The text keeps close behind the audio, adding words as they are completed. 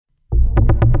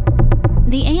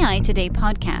The AI Today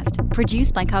podcast,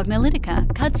 produced by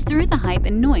Cognilytica, cuts through the hype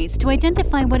and noise to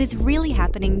identify what is really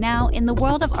happening now in the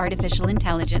world of artificial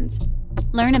intelligence.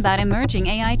 Learn about emerging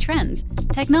AI trends,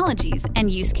 technologies,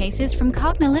 and use cases from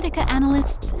Cognilytica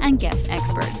analysts and guest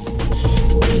experts.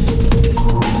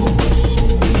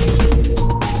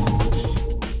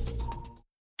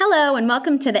 Hello, and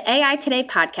welcome to the AI Today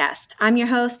podcast. I'm your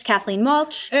host, Kathleen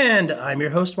Walsh. And I'm your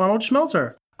host, Ronald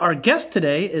Schmelzer. Our guest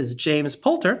today is James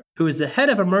Poulter, who is the head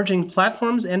of emerging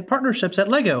platforms and partnerships at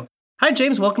Lego. Hi,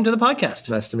 James. Welcome to the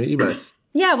podcast. Nice to meet you both.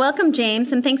 Yeah, welcome,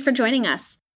 James, and thanks for joining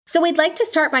us. So we'd like to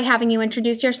start by having you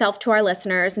introduce yourself to our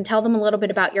listeners and tell them a little bit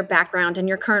about your background and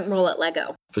your current role at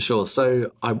Lego. For sure.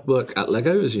 So I work at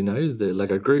Lego, as you know, the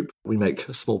Lego Group. We make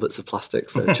small bits of plastic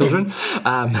for children.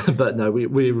 But no,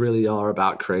 we really are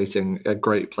about creating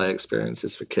great play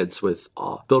experiences for kids with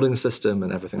our building system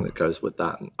and everything that goes with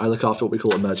that. I look after what we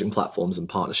call emerging platforms and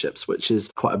partnerships, which is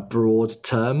quite a broad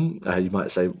term. You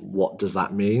might say, what does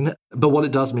that mean? But what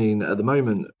it does mean at the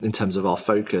moment in terms of our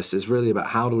focus is really about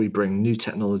how do we bring new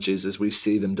technologies as we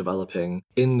see them developing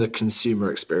in the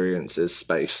consumer experiences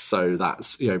space. So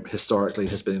that's, historically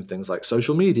has been things like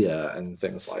social media and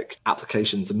things like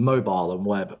applications and mobile and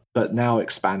web, but now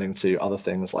expanding to other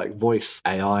things like voice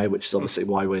AI, which is obviously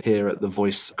why we're here at the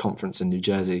Voice conference in New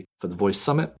Jersey for the Voice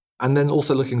Summit. And then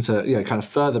also looking to, kind of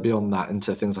further beyond that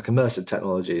into things like immersive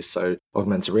technologies. So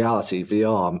augmented reality,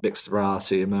 VR, mixed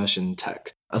reality, immersion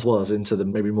tech, as well as into the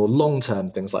maybe more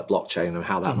long-term things like blockchain and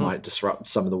how that might disrupt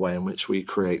some of the way in which we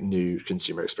create new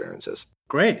consumer experiences.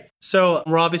 Great. So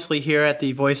we're obviously here at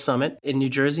the Voice Summit in New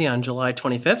Jersey on July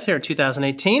 25th here in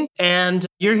 2018. And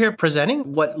you're here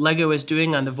presenting what Lego is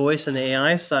doing on the voice and the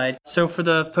AI side. So for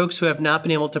the folks who have not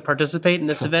been able to participate in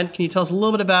this event, can you tell us a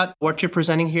little bit about what you're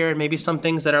presenting here and maybe some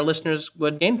things that our listeners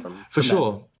would gain from For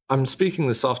sure. I'm speaking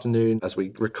this afternoon, as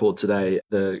we record today,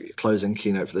 the closing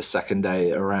keynote for the second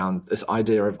day around this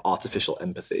idea of artificial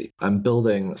empathy and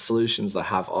building solutions that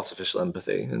have artificial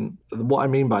empathy. And what I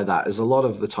mean by that is a lot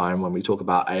of the time when we talk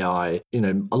about AI,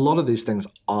 a lot of these things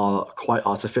are quite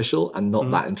artificial and not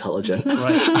that intelligent,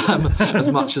 as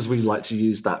much as we like to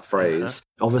use that phrase.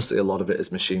 Obviously, a lot of it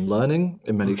is machine learning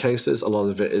in many cases. A lot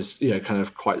of it is, kind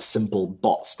of quite simple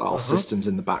bot-style systems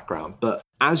in the background. But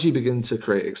as you begin to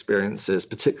create experiences,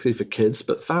 particularly for kids,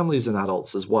 but families and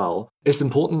adults as well, it's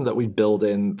important that we build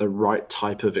in the right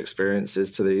type of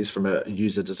experiences to these from a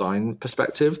user design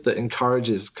perspective that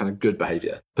encourages kind of good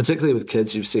behavior. Particularly with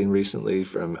kids, you've seen recently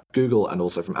from Google and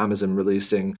also from Amazon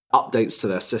releasing updates to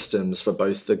their systems for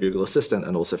both the Google Assistant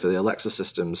and also for the Alexa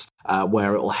systems,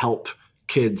 where it will help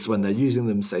kids when they're using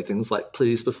them say things like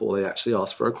please before they actually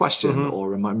ask for a question, or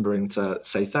remembering to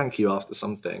say thank you after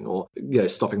something, or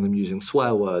stopping them using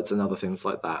swear words and other things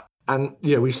like that. And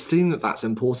we've seen that that's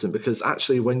important because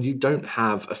actually when you don't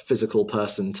have a physical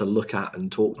person to look at and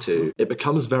talk to, it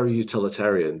becomes very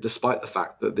utilitarian, despite the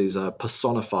fact that these are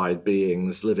personified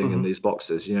beings living in these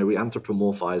boxes. We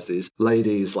anthropomorphize these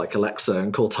ladies like Alexa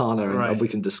and Cortana, and we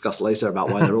can discuss later about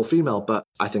why they're all female, but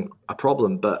I think a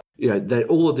problem. But they're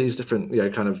all of these different,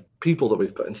 kind of people that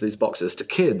we've put into these boxes. To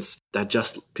kids, they're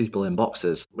just people in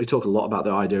boxes. We talk a lot about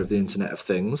the idea of the Internet of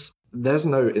Things. There's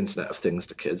no Internet of Things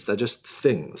to kids. They're just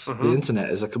things. The Internet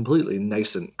is a completely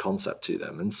nascent concept to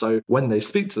them. And so when they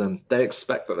speak to them, they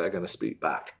expect that they're going to speak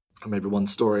back. Maybe one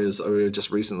story is we were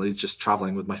just recently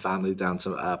traveling with my family down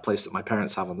to a place that my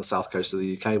parents have on the south coast of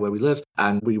the UK where we live.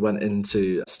 And we went in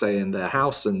to stay in their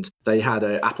house and they had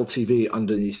an Apple TV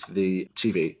underneath the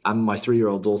TV. And my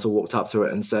 3-year-old daughter walked up to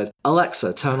it and said,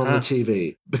 Alexa, turn on the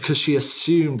TV, because she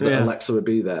assumed that Alexa would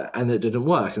be there and it didn't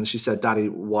work. And she said, Daddy,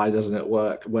 why doesn't it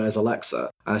work? Where's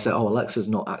Alexa? And I said, Alexa's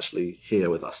not actually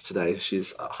here with us today.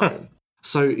 She's at home.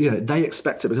 So, they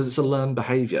expect it because it's a learned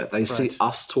behavior. They see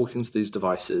us talking to these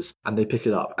devices and they pick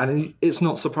it up. And it's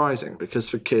not surprising because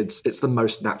for kids, it's the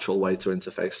most natural way to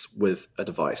interface with a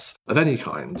device of any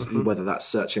kind, whether that's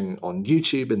searching on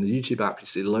YouTube. In the YouTube app, you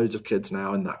see loads of kids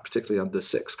now in that particularly under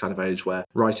 6 kind of age where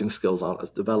writing skills aren't as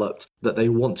developed, that they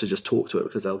want to just talk to it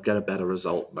because they'll get a better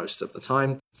result most of the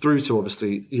time. Through to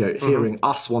obviously, hearing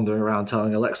us wandering around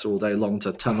telling Alexa all day long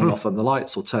to turn off on the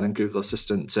lights or turning Google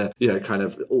Assistant to, kind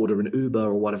of order an Uber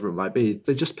or whatever it might be.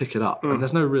 They just pick it up and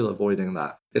there's no real avoiding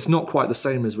that. It's not quite the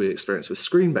same as we experience with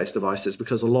screen-based devices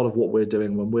because a lot of what we're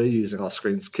doing when we're using our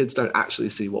screens, kids don't actually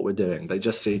see what we're doing. They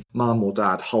just see mum or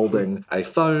dad holding a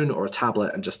phone or a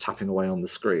tablet and just tapping away on the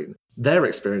screen. their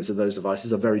experience of those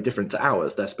devices are very different to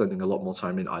ours. They're spending a lot more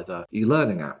time in either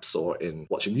e-learning apps or in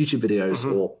watching YouTube videos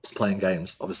or playing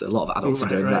games. Obviously, a lot of adults are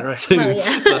doing that too. Well,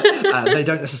 yeah. But they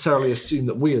don't necessarily assume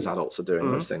that we as adults are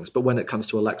doing those things. But when it comes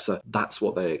to Alexa, that's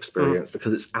what they experience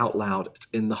because it's out loud, it's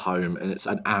in the home, and it's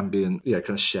an ambient, kind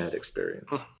of shared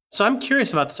experience. So I'm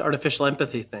curious about this artificial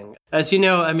empathy thing. As you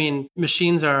know, I mean,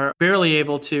 machines are barely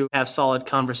able to have solid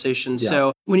conversations. Yeah.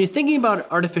 So when you're thinking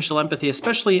about artificial empathy,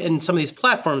 especially in some of these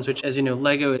platforms, which, as you know,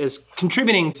 Lego is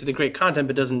contributing to the great content,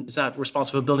 but is not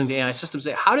responsible for building the AI systems.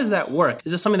 How does that work?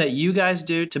 Is this something that you guys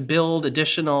do to build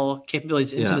additional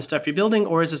capabilities into the stuff you're building?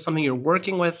 Or is it something you're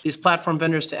working with these platform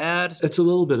vendors to add? It's a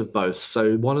little bit of both.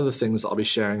 So one of the things that I'll be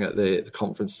sharing at the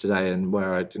conference today, and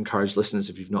where I'd encourage listeners,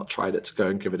 if you've not tried it, to go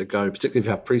and give it a go, particularly if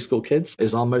you have preschool kids,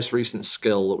 is our most recent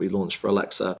skill that we launched for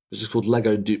Alexa, which is called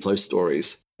Lego Duplo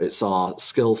Stories. It's our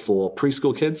skill for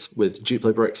preschool kids with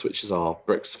Duplo bricks, which is our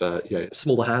bricks for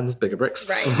smaller hands, bigger bricks.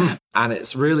 Right. And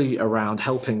it's really around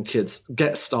helping kids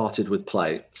get started with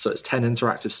play. So it's 10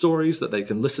 interactive stories that they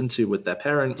can listen to with their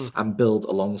parents and build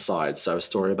alongside. So a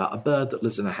story about a bird that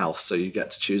lives in a house. So you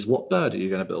get to choose what bird are you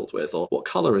going to build with, or what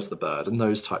color is the bird, and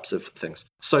those types of things.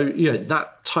 So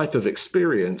that type of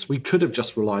experience, we could have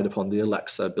just relied upon the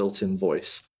Alexa built-in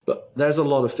voice. But there's a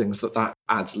lot of things that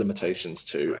adds limitations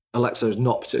to. Alexa is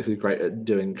not particularly great at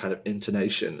doing kind of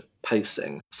intonation,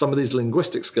 pacing. Some of these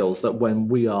linguistic skills that when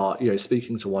we are,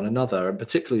 speaking to one another, and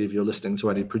particularly if you're listening to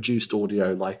any produced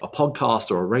audio like a podcast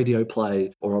or a radio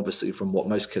play, or obviously from what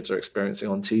most kids are experiencing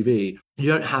on TV, you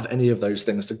don't have any of those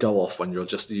things to go off when you're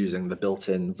just using the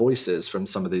built-in voices from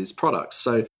some of these products.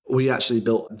 So we actually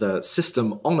built the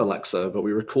system on Alexa, but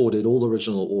we recorded all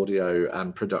original audio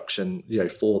and production,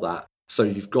 for that. So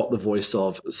you've got the voice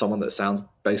of someone that sounds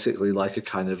basically like a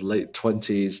kind of late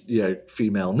 20s,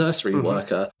 female nursery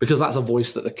worker, because that's a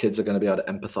voice that the kids are going to be able to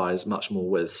empathize much more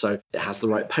with. So it has the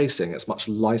right pacing. It's much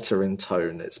lighter in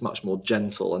tone. It's much more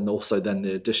gentle. And also then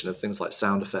the addition of things like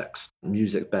sound effects,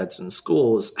 music beds and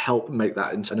scores help make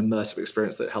that into an immersive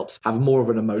experience that helps have more of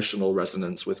an emotional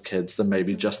resonance with kids than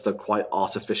maybe just the quite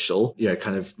artificial,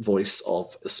 kind of voice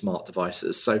of the smart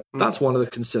devices. So that's one of the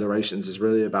considerations, is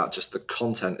really about just the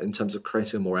content in terms of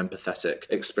creating a more empathetic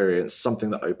experience,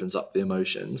 something that opens up the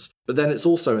emotions. But then it's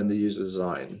also in the user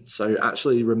design. So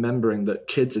actually remembering that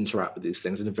kids interact with these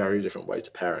things in a very different way to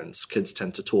parents. Kids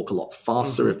tend to talk a lot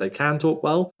faster if they can talk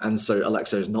well. And so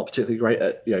Alexa is not particularly great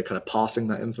at, kind of passing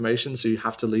that information. So you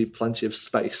have to leave plenty of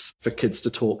space for kids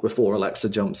to talk before Alexa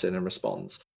jumps in and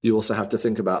responds. You also have to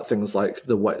think about things like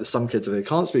the way some kids, if they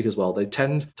can't speak as well, they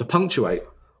tend to punctuate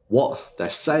what they're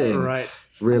saying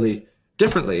really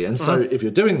differently. And so if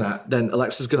you're doing that, then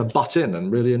Alexa's going to butt in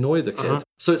and really annoy the kid.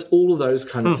 So it's all of those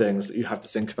kind of things that you have to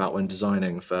think about when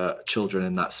designing for children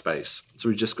in that space. So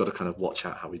we've just got to kind of watch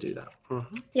out how we do that.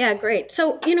 Yeah, great.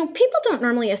 So, people don't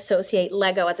normally associate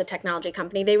Lego as a technology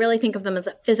company. They really think of them as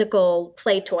a physical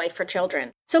play toy for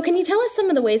children. So can you tell us some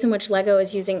of the ways in which Lego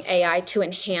is using AI to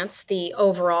enhance the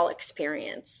overall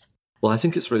experience? Well, I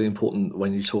think it's really important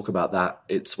when you talk about that,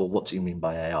 it's, well, what do you mean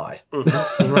by AI?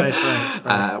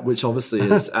 Right. Which obviously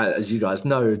is, as you guys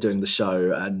know, doing the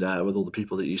show and with all the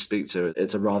people that you speak to,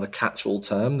 it's a rather catch-all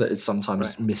term that is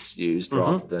sometimes misused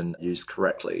rather than used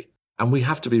correctly. And we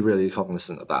have to be really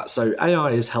cognizant of that. So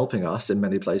AI is helping us in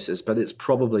many places, but it's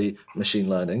probably machine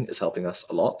learning is helping us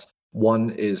a lot. One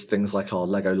is things like our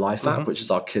Lego Life app, which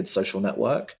is our kids' social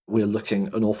network. We're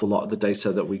looking an awful lot at the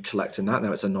data that we collect in that.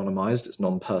 Now, it's anonymized, it's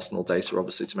non-personal data,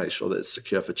 obviously, to make sure that it's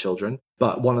secure for children.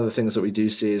 But one of the things that we do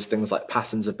see is things like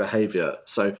patterns of behavior.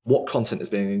 So what content is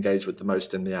being engaged with the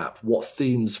most in the app? What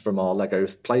themes from our Lego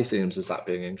play themes is that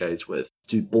being engaged with?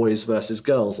 Do boys versus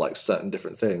girls like certain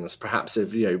different things? Perhaps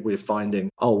if we're finding,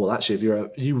 actually,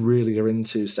 if you really are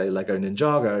into, say, Lego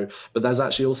Ninjago, but there's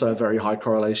actually also a very high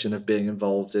correlation of being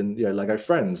involved in Lego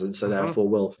Friends, and so therefore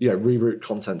we'll reroute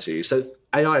content to you. So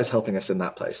AI is helping us in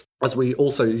that place. As we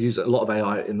also use a lot of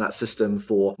AI in that system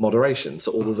for moderation.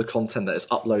 So all of the content that is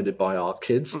uploaded by our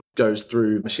kids goes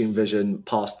through machine vision,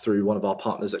 passed through one of our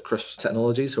partners at Crisp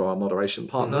Technologies, who are our moderation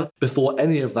partner, before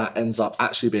any of that ends up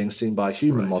actually being seen by a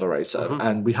human moderator.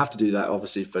 And we have to do that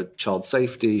obviously for child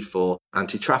safety, for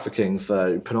anti-trafficking,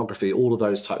 for pornography, all of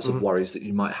those types of worries that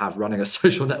you might have running a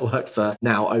social network for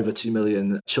now over 2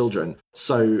 million children.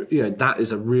 So, that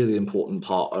is a really important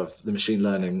part of the machine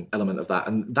learning element of that.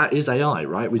 And that is AI,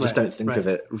 right? We just don't think of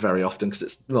it very often because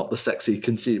it's not the sexy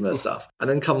consumer stuff. And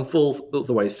then come full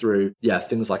the way through,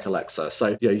 things like Alexa.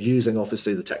 So, using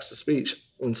obviously the text-to-speech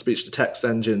and speech-to-text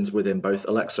engines within both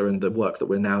Alexa and the work that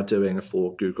we're now doing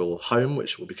for Google Home,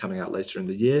 which will be coming out later in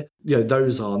the year.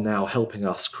 Those are now helping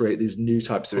us create these new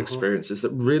types of experiences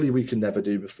that really we can never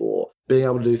do before, being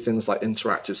able to do things like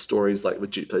interactive stories, like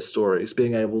with Duplo Stories,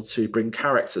 being able to bring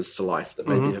characters to life that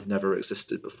maybe have never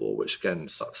existed before, which again,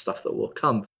 is stuff that will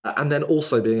come. And then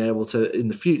also being able to, in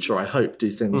the future, I hope,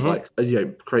 do things like,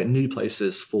 create new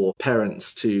places for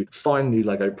parents to find new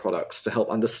Lego products to help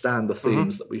understand the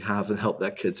themes that we have and help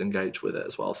their kids engage with it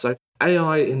as well. So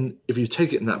AI, if you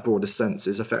take it in that broader sense,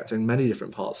 is affecting many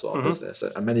different parts of our business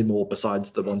and many more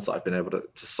besides the ones that I've been able to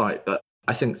cite. But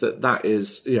I think that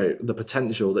is, the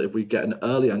potential that if we get an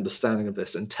early understanding of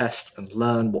this and test and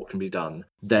learn what can be done,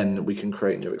 then we can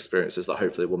create new experiences that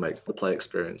hopefully will make the play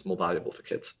experience more valuable for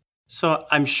kids. So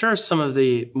I'm sure some of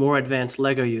the more advanced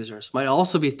Lego users might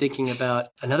also be thinking about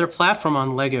another platform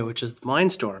on Lego, which is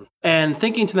Mindstorm, and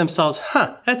thinking to themselves,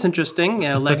 that's interesting.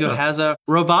 Lego has a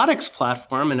robotics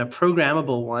platform and a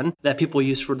programmable one that people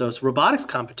use for those robotics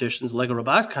competitions, Lego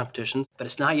robotics competitions, but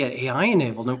it's not yet AI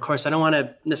enabled. And of course, I don't want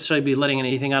to necessarily be letting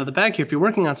anything out of the bag here if you're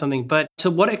working on something, but to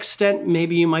what extent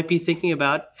maybe you might be thinking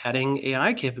about adding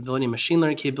AI capability, machine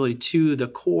learning capability to the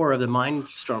core of the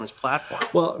Mindstorms platform?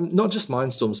 Well, not just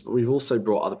Mindstorms, but we've also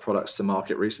brought other products to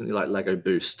market recently, like Lego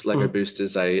Boost. Lego Boost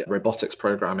is a robotics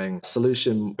programming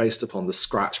solution based upon the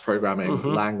Scratch programming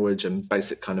language and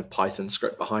basic kind of Python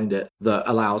script behind it that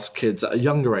allows kids at a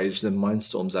younger age than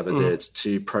Mindstorms ever did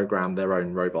to program their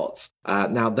own robots.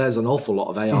 Now, there's an awful lot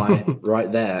of AI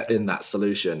right there in that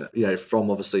solution, from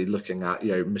obviously looking at,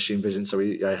 machine vision. So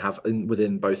we have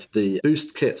within both the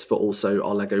Boost kits, but also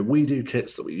our Lego WeDo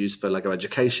kits that we use for Lego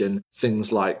education,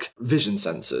 things like vision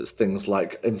sensors, things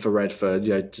like infrared for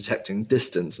detecting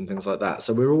distance and things like that.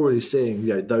 So we're already seeing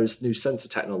those new sensor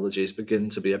technologies begin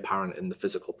to be apparent in the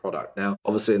physical product. Now,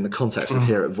 obviously, in the context of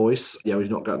here at Voice,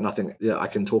 we've not got nothing I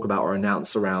can talk about or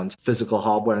announce around physical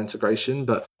hardware integration,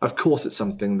 but of course, it's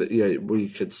something that we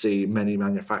could see many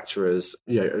manufacturers.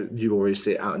 You already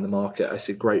see it out in the market. I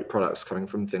see great products coming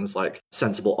from things like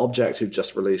Sensible Object, who've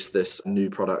just released this new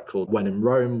product called When in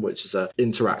Rome, which is an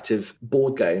interactive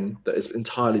board game that is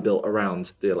entirely built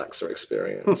around the Alexa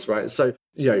experience. Right. So,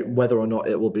 whether or not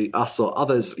it will be us or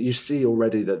others, you see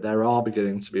already that there are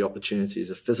beginning to be opportunities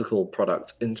of physical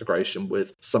product integration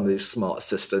with some of these smart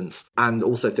assistants and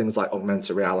also things like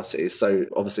augmented reality. So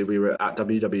obviously we were at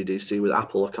WWDC with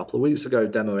Apple a couple of weeks ago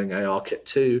demoing ARKit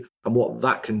 2 and what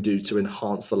that can do to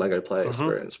enhance the Lego play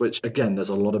experience, which again, there's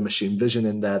a lot of machine vision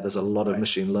in there. There's a lot of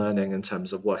machine learning in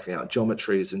terms of working out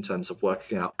geometries, in terms of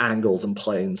working out angles and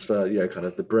planes for, kind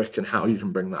of the brick and how you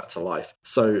can bring that to life.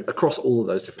 So across all of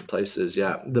those different places,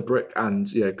 the brick and,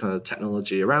 kind of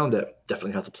technology around it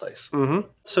definitely has a place.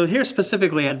 So here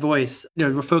specifically at Voice,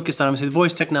 we're focused on obviously the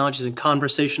voice technologies and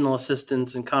conversational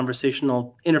assistants and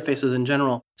conversational interfaces in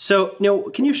general. So,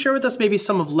 can you share with us maybe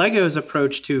some of Lego's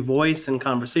approach to voice and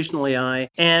conversational AI,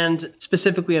 and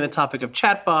specifically on the topic of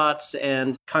chatbots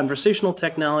and conversational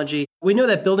technology? We know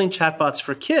that building chatbots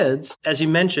for kids, as you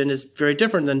mentioned, is very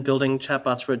different than building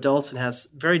chatbots for adults and has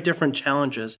very different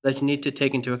challenges that you need to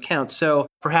take into account. So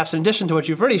perhaps in addition to what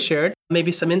you've already shared,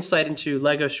 maybe some insight into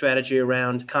Lego's strategy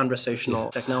around conversational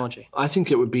technology. I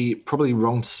think it would be probably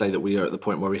wrong to say that we are at the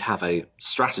point where we have a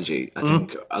strategy. I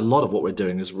think a lot of what we're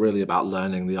doing is really about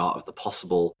learning the art of the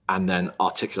possible and then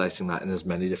articulating that in as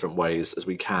many different ways as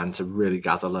we can to really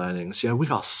gather learnings. We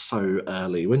are so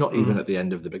early. We're not even at the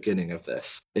end of the beginning of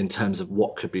this in terms of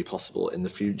what could be possible in the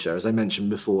future. As I mentioned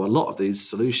before, a lot of these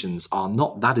solutions are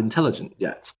not that intelligent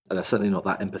yet. And they're certainly not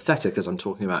that empathetic as I'm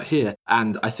talking about here.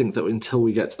 And I think that until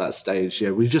we get to that stage,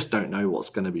 we just don't know what's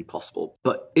going to be possible.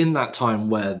 But in that time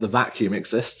where the vacuum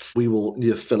exists, we will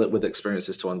fill it with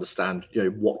experiences to understand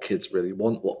what kids really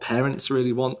want, what parents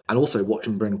really want, and also what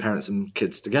can bring parents and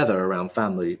kids together around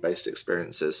family-based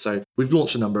experiences. So we've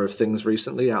launched a number of things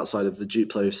recently outside of the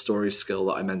Duplo story skill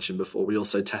that I mentioned before. We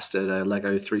also tested a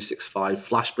Lego 365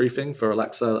 flash briefing for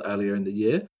Alexa earlier in the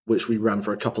year, which we ran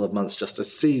for a couple of months just to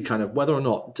see kind of whether or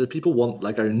not do people want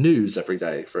Lego news every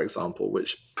day, for example,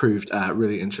 which proved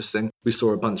really interesting. We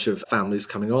saw a bunch of families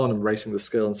coming on and rating the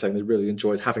skill and saying they really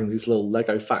enjoyed having these little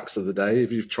Lego facts of the day.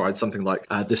 If you've tried something like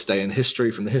This Day in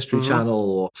History from the History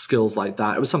Channel or skills like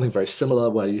that, it was something very similar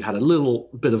where you had a little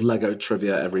bit of Lego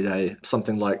trivia every day,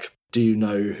 something like, do you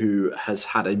know who has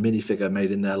had a minifigure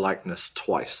made in their likeness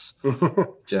twice? Do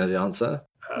you know the answer?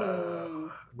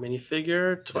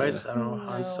 Minifigure twice. I don't know.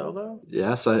 Han Solo.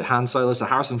 Yeah, so Han Solo. So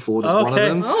Harrison Ford is one of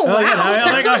them. Oh wow!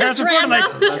 I got Harrison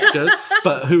Ford. That's good.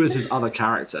 But who is his other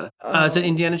character? Is it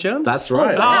Indiana Jones? That's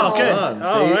right. Oh, good.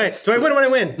 All right. So I win when I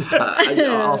win.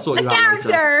 I'll sort you out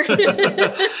later.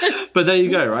 But there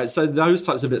you go, right? So those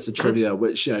types of bits of trivia,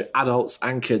 which adults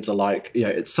and kids are like,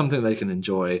 it's something they can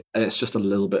enjoy, and it's just a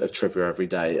little bit of trivia every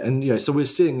day. And so we're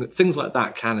seeing things like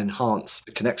that can enhance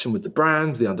the connection with the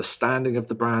brand, the understanding of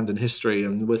the brand and history,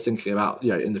 and And we're thinking about,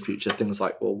 in the future, things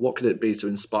like, well, what could it be to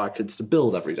inspire kids to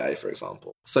build every day, for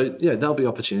example? So, there'll be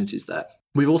opportunities there.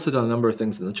 We've also done a number of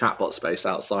things in the chatbot space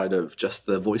outside of just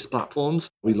the voice platforms.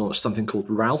 We launched something called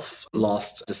Ralph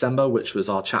last December, which was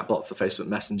our chatbot for Facebook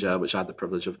Messenger, which I had the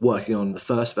privilege of working on the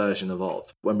first version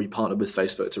of when we partnered with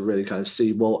Facebook to really kind of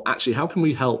see, well, actually, how can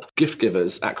we help gift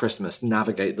givers at Christmas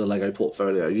navigate the Lego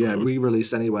portfolio? We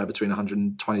release anywhere between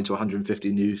 120 to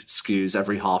 150 new SKUs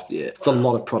every half year. It's a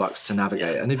lot of products to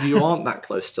navigate. And if you aren't that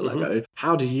close to Lego,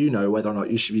 how do you know whether or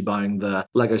not you should be buying the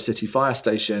Lego City Fire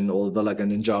Station or the Lego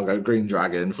Ninjago Green Dragon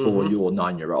for your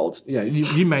 9-year-old?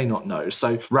 You may not know.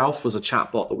 So Ralph was a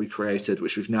chatbot that we created,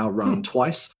 which we've now run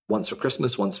twice. Once for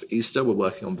Christmas, once for Easter. We're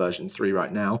working on version 3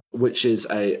 right now, which is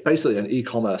basically an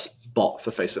e-commerce bot for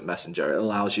Facebook Messenger. It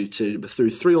allows you to, through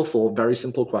 3 or 4 very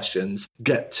simple questions,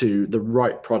 get to the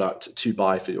right product to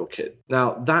buy for your kid.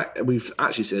 Now, that we've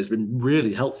actually seen has been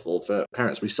really helpful for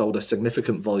parents. We sold a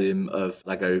significant volume of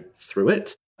Lego through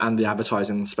it. And the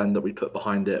advertising spend that we put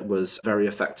behind it was very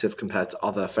effective compared to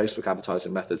other Facebook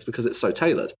advertising methods because it's so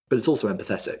tailored, but it's also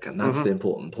empathetic. And that's the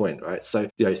important point, right? So,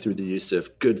 through the use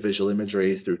of good visual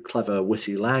imagery, through clever,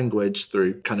 witty language,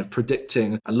 through kind of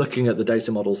predicting and looking at the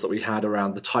data models that we had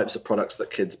around the types of products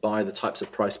that kids buy, the types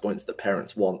of price points that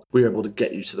parents want, we were able to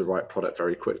get you to the right product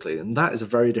very quickly. And that is a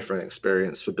very different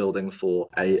experience for building for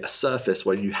a surface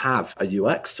where you have a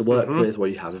UX to work with, where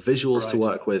you have visuals to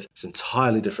work with. It's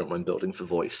entirely different when building for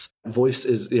voice. Voice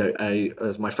is,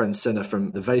 as my friend Sinner from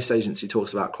the Vase agency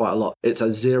talks about quite a lot, it's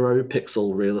a 0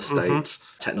 pixel real estate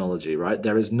technology, right?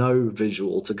 There is no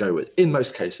visual to go with in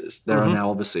most cases. There are now,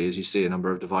 obviously, as you see, a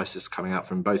number of devices coming out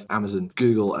from both Amazon,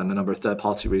 Google, and a number of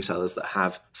third-party retailers that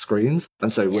have screens.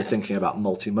 And so we're thinking about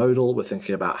multimodal. We're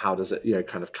thinking about how does it,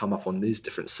 kind of come up on these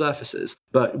different surfaces.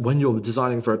 But when you're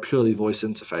designing for a purely voice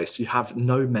interface, you have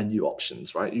no menu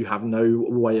options, right? You have no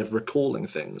way of recalling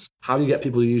things. How do you get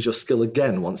people to use your skill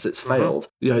again once it's failed?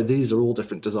 These are all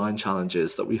different design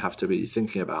challenges that we have to be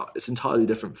thinking about. It's entirely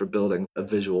different for building a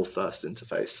visual first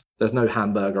interface. There's no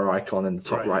hamburger icon in the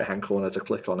top right-hand corner to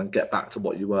click on and get back to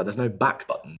what you were. There's no back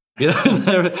button.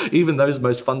 Even those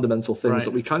most fundamental things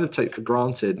that we kind of take for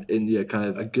granted in kind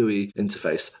of a GUI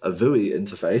interface, a VUI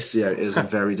interface, is a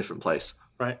very different place.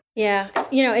 Right. Yeah.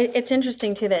 It's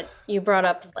interesting too that you brought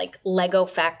up like Lego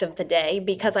fact of the day,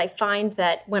 because I find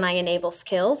that when I enable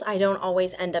skills, I don't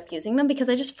always end up using them because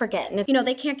I just forget. And,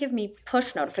 they can't give me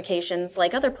push notifications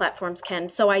like other platforms can,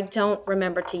 so I don't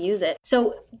remember to use it.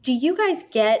 So do you guys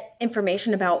get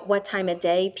information about what time of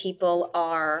day people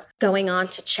are going on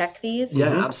to check these?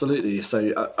 Yeah, absolutely.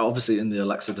 So obviously in the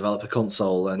Alexa developer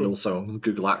console and also on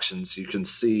Google Actions, you can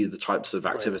see the types of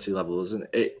activity levels. And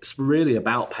it's really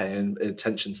about paying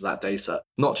attention to that data,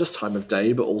 not just time of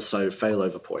day, but also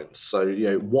failover points. So,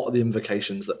 what are the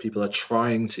invocations that people are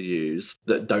trying to use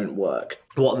that don't work?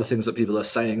 What are the things that people are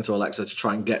saying to Alexa to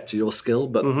try and get to your skill,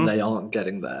 but they aren't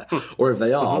getting there? Or if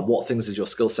they are, what things is your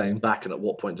skill saying back, and at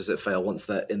what point does it fail once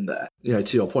they're in there?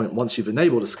 To your point, once you've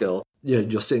enabled a skill,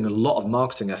 you're seeing a lot of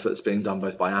marketing efforts being done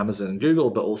both by Amazon and Google,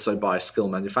 but also by skill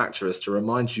manufacturers to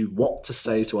remind you what to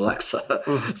say to Alexa.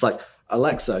 It's like,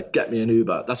 Alexa, get me an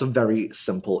Uber. That's a very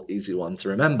simple, easy one to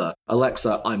remember.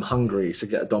 Alexa, I'm hungry, to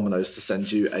get Domino's to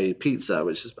send you a pizza,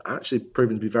 which has actually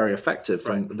proven to be very effective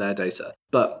from their data.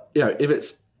 But, if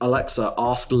it's Alexa,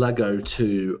 ask Lego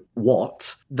to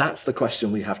what? That's the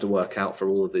question we have to work out for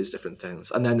all of these different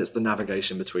things. And then it's the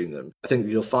navigation between them. I think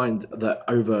you'll find that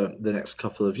over the next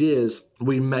couple of years,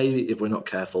 we may, if we're not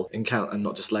careful, encounter, and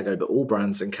not just Lego, but all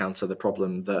brands encounter the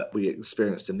problem that we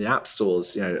experienced in the app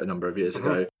stores, a number of years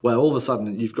ago, where all of a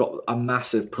sudden you've got a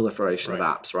massive proliferation of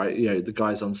apps, right? The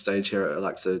guys on stage here at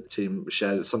Alexa team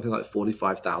share something like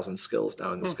 45,000 skills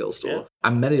now in the skill store. Yeah.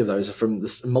 And many of those are from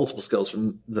multiple skills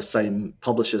from the same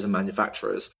publishers and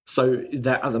manufacturers. So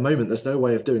at the moment, there's no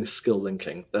way of doing skill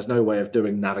linking. There's no way of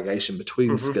doing navigation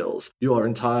between skills. You are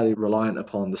entirely reliant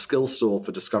upon the skill store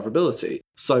for discoverability.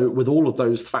 So with all of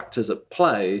those factors at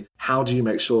play, how do you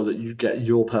make sure that you get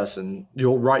your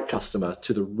right customer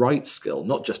to the right skill,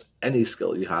 not just any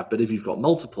skill you have, but if you've got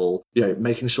multiple,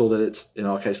 making sure that it's, in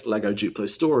our case, Lego Duplo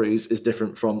Stories is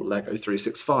different from Lego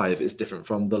 365, is different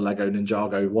from the Lego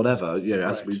Ninjago, whatever,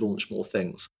 as we launch more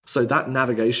things. So that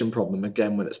navigation problem,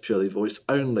 again, when it's purely voice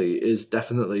only, is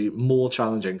definitely more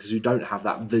challenging because you don't have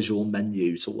that visual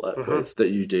menu to work with that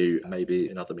you do maybe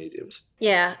in other mediums.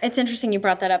 Yeah, it's interesting you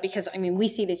brought that up because, we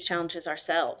see these challenges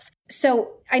ourselves.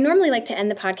 So I normally like to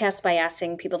end the podcast by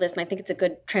asking people this, and I think it's a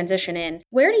good transition in.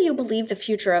 Where do you believe the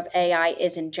future of AI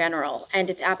is in general and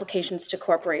its applications to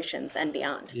corporations and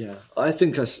beyond? Yeah, I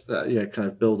think kind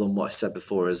of build on what I said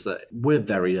before is that we're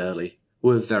very early.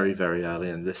 we're very, very early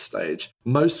in this stage.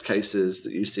 Most cases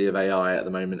that you see of AI at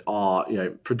the moment are,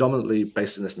 predominantly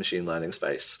based in this machine learning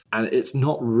space. And it's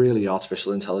not really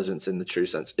artificial intelligence in the true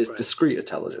sense. It's discrete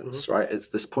intelligence, right? It's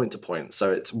this point to point.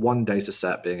 So it's one data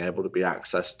set being able to be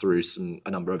accessed through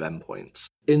a number of endpoints.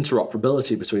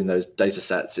 Interoperability between those data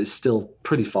sets is still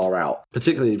pretty far out,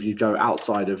 particularly if you go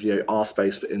outside of our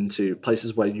space but into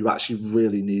places where you actually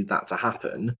really need that to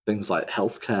happen. Things like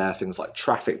healthcare, things like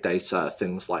traffic data,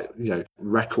 things like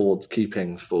record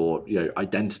keeping for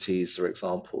identities, for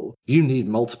example. You need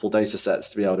multiple data sets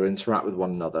to be able to interact with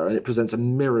one another, and it presents a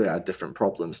myriad different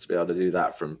problems to be able to do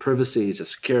that, from privacy to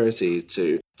security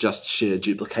to just sheer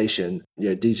duplication,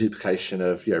 deduplication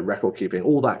of record keeping.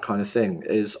 All that kind of thing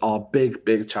are big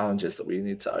challenges that we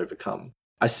need to overcome.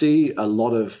 I see a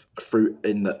lot of fruit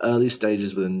in the early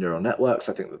stages within neural networks.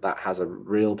 I think that has a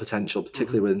real potential,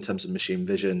 particularly in terms of machine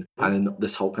vision and in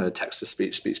this whole kind of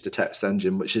text-to-speech, speech-to-text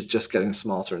engine, which is just getting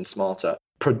smarter and smarter.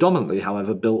 Predominantly,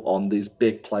 however, built on these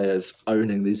big players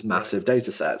owning these massive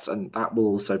data sets, and that will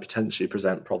also potentially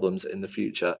present problems in the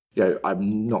future.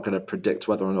 I'm not going to predict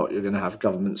whether or not you're going to have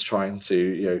governments trying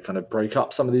to, kind of break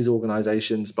up some of these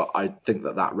organizations, but I think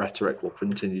that rhetoric will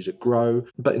continue to grow.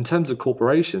 But in terms of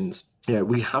corporations,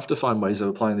 we have to find ways of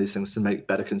applying these things to make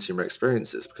better consumer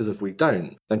experiences, because if we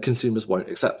don't, then consumers won't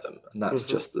accept them. And that's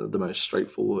just the most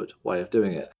straightforward way of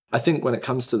doing it. I think when it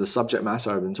comes to the subject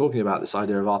matter I've been talking about, this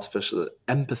idea of artificial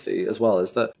empathy as well,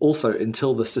 is that also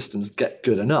until the systems get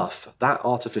good enough, that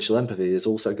artificial empathy is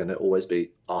also going to always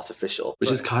be artificial, which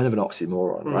is kind of an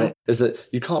oxymoron, right? Is that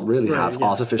you can't really have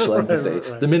artificial empathy.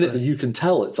 The minute that you can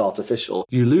tell it's artificial,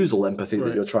 you lose all empathy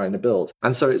that you're trying to build.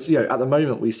 And so it's, at the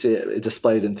moment we see it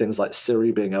displayed in things like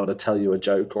Siri being able to tell you a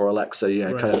joke, or Alexa,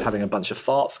 kind of having a bunch of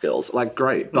fart skills. Like,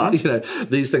 great. But,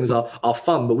 these things are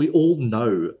fun, but we all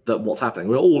know that what's happening.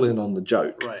 We're all in on the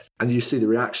joke. And you see the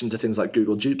reaction to things like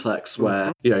Google Duplex,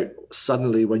 where,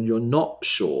 suddenly when you're not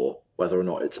sure whether or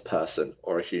not it's a person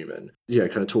or a human,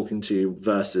 kind of talking to you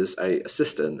versus a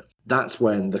assistant, that's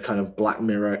when the kind of Black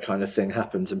Mirror kind of thing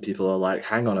happens and people are like,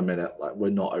 hang on a minute, like, we're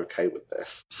not okay with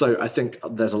this. So I think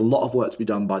there's a lot of work to be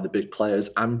done by the big players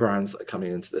and brands that are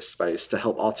coming into this space to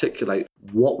help articulate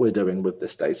what we're doing with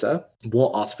this data,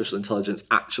 what artificial intelligence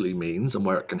actually means and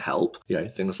where it can help.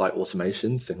 Things like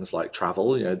automation, things like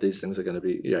travel, these things are going to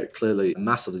be, clearly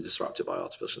massively disrupted by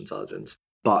artificial intelligence.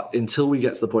 But until we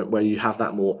get to the point where you have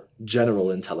that more general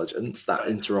intelligence, that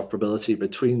interoperability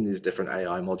between these different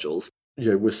AI modules,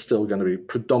 we're still going to be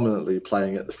predominantly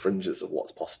playing at the fringes of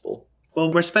what's possible.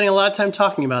 Well, we're spending a lot of time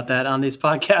talking about that on these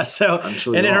podcasts. So, I'm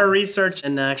sure and in our research,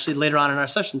 and actually later on in our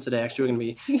session today, we're going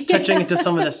to be touching into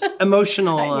some of this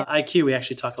emotional IQ. We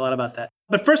actually talk a lot about that.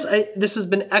 But first, this has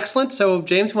been excellent. So,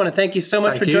 James, we want to thank you so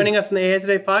much for joining us in the AI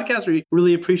Today podcast. We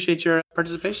really appreciate your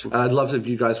participation. I'd love if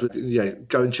you guys would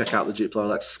go and check out the Duplo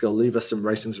Alexa skill. Leave us some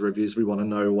ratings and reviews. We want to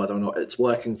know whether or not it's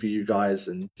working for you guys.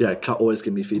 And always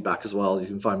give me feedback as well. You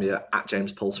can find me at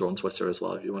James Poulter on Twitter as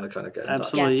well if you want to kind of get in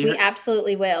touch. Yes, we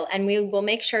absolutely will. And we will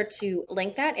make sure to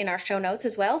link that in our show notes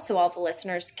as well, so all the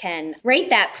listeners can rate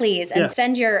that, please, and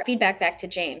send your feedback back to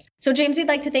James. So, James, we'd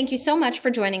like to thank you so much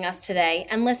for joining us today.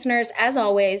 And listeners, as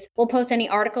always, we'll post any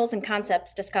articles and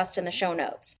concepts discussed in the show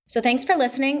notes. So thanks for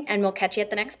listening, and we'll catch you at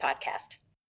the next podcast.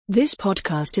 This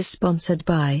podcast is sponsored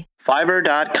by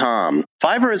Fiverr.com.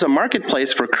 Fiverr is a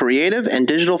marketplace for creative and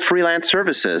digital freelance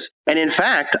services. And in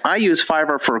fact, I use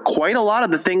Fiverr for quite a lot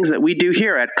of the things that we do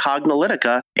here at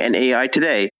Cognilytica and AI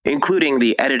Today, including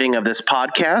the editing of this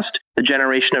podcast, the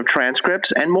generation of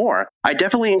transcripts, and more. I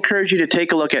definitely encourage you to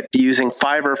take a look at using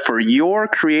Fiverr for your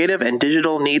creative and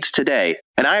digital needs today.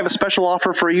 And I have a special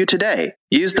offer for you today.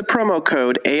 Use the promo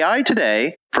code AI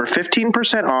Today for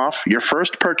 15% off your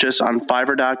first purchase on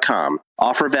Fiverr.com.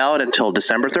 Offer valid until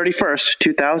December 31st,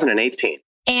 2018.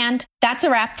 And that's a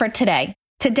wrap for today.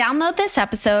 To download this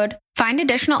episode, find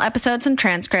additional episodes and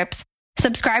transcripts,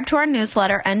 subscribe to our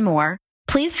newsletter, and more,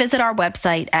 please visit our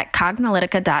website at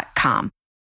Cognilytica.com.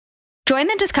 Join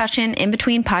the discussion in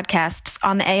between podcasts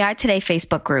on the AI Today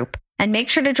Facebook group, and make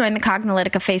sure to join the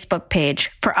Cognilytica Facebook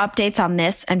page for updates on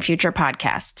this and future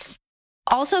podcasts.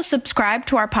 Also, subscribe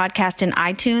to our podcast in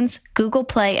iTunes, Google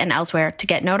Play, and elsewhere to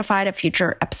get notified of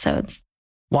future episodes.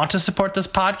 Want to support this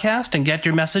podcast and get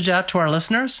your message out to our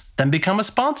listeners? Then become a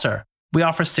sponsor. We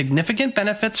offer significant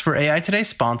benefits for AI Today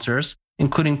sponsors,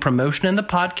 including promotion in the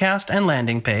podcast and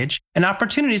landing page, and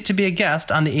opportunities to be a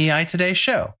guest on the AI Today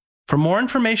show. For more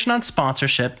information on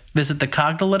sponsorship, visit the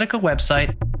Cognilytica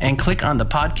website and click on the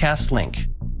podcast link.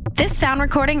 This sound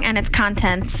recording and its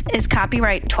contents is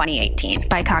copyright 2018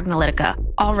 by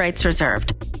Cognilytica, all rights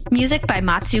reserved. Music by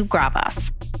Matsu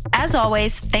Gravas. As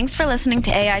always, thanks for listening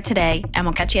to AI Today, and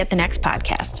we'll catch you at the next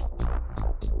podcast.